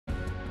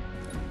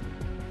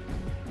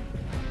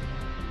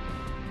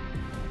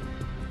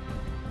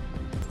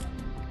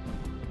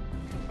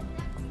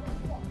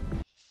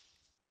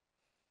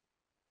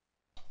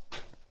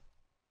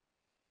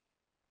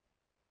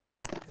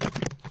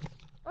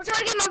I'm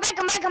trying to get my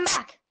back. I'm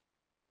back.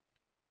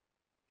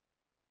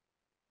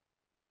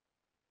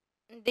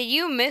 Did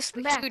you miss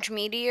the Back. huge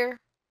meteor?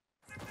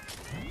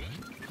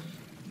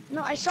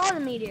 No, I saw the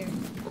meteor.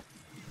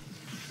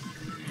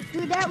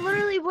 Dude, that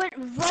literally went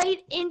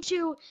right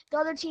into the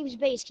other team's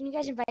base. Can you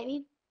guys invite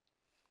me?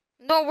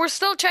 No, we're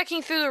still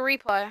checking through the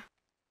replay.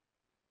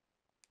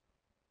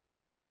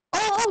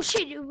 Oh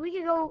shit, dude, we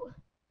can go.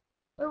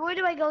 Where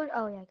do I go?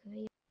 Oh yeah,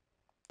 go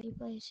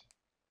replays.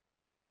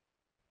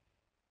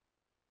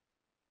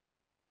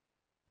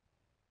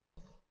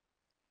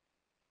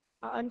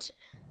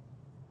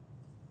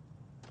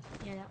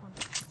 Yeah, that one.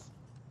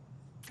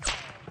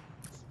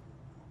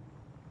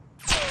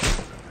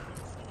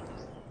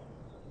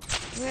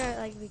 I'm gonna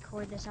like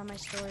record this on my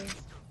story.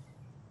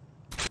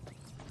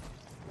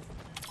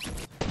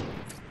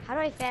 How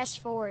do I fast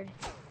forward?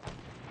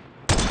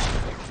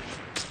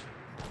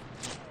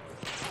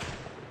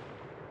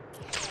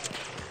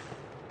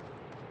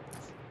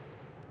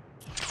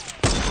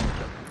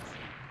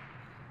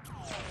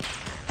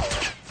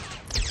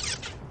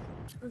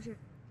 Oh shit.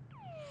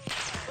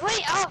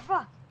 Wait, oh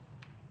fuck.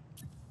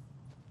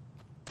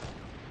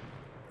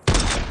 Wait,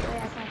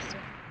 I passed it.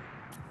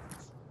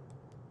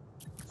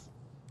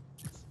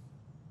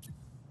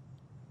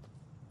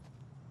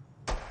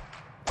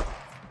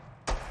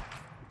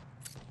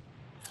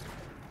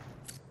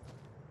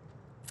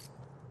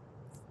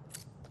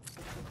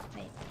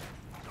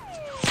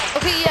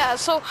 Okay, yeah,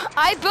 so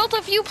I built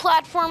a few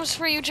platforms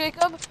for you,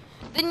 Jacob.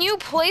 Then you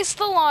place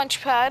the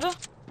launch pad.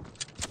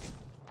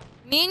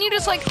 Me and you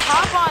just like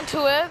hop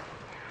onto it.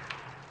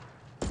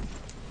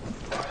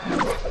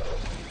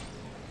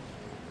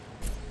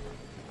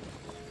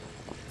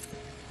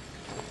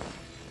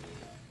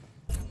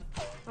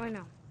 Oh, I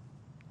know.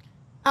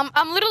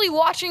 I'm literally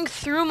watching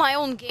through my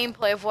own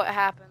gameplay of what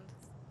happened.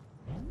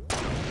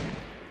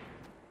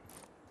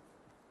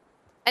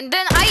 And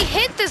then I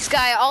hit this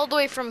guy all the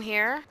way from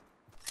here.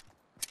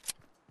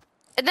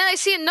 And then I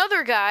see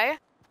another guy.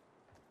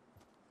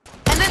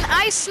 And then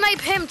I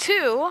snipe him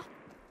too.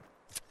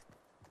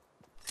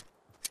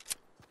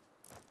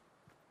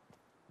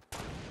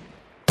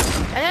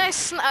 And then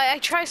I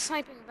try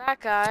sniping that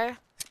guy.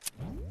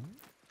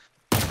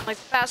 Like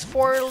fast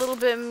forward a little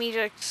bit, me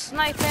just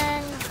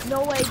sniping.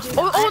 No way, dude.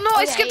 Oh no,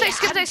 I okay, skipped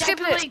it. I'm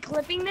definitely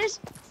clipping this.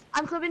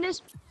 I'm clipping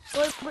this.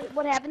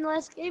 What happened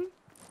last game?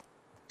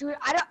 Dude,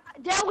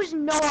 there was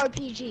no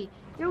RPG.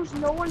 There was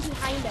no one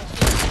behind us.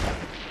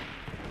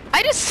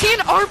 I just see an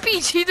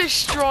RPG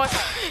destroy.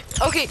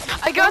 Okay,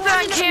 I got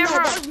that on camera.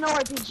 No, that was no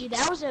RPG.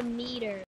 That was a meter.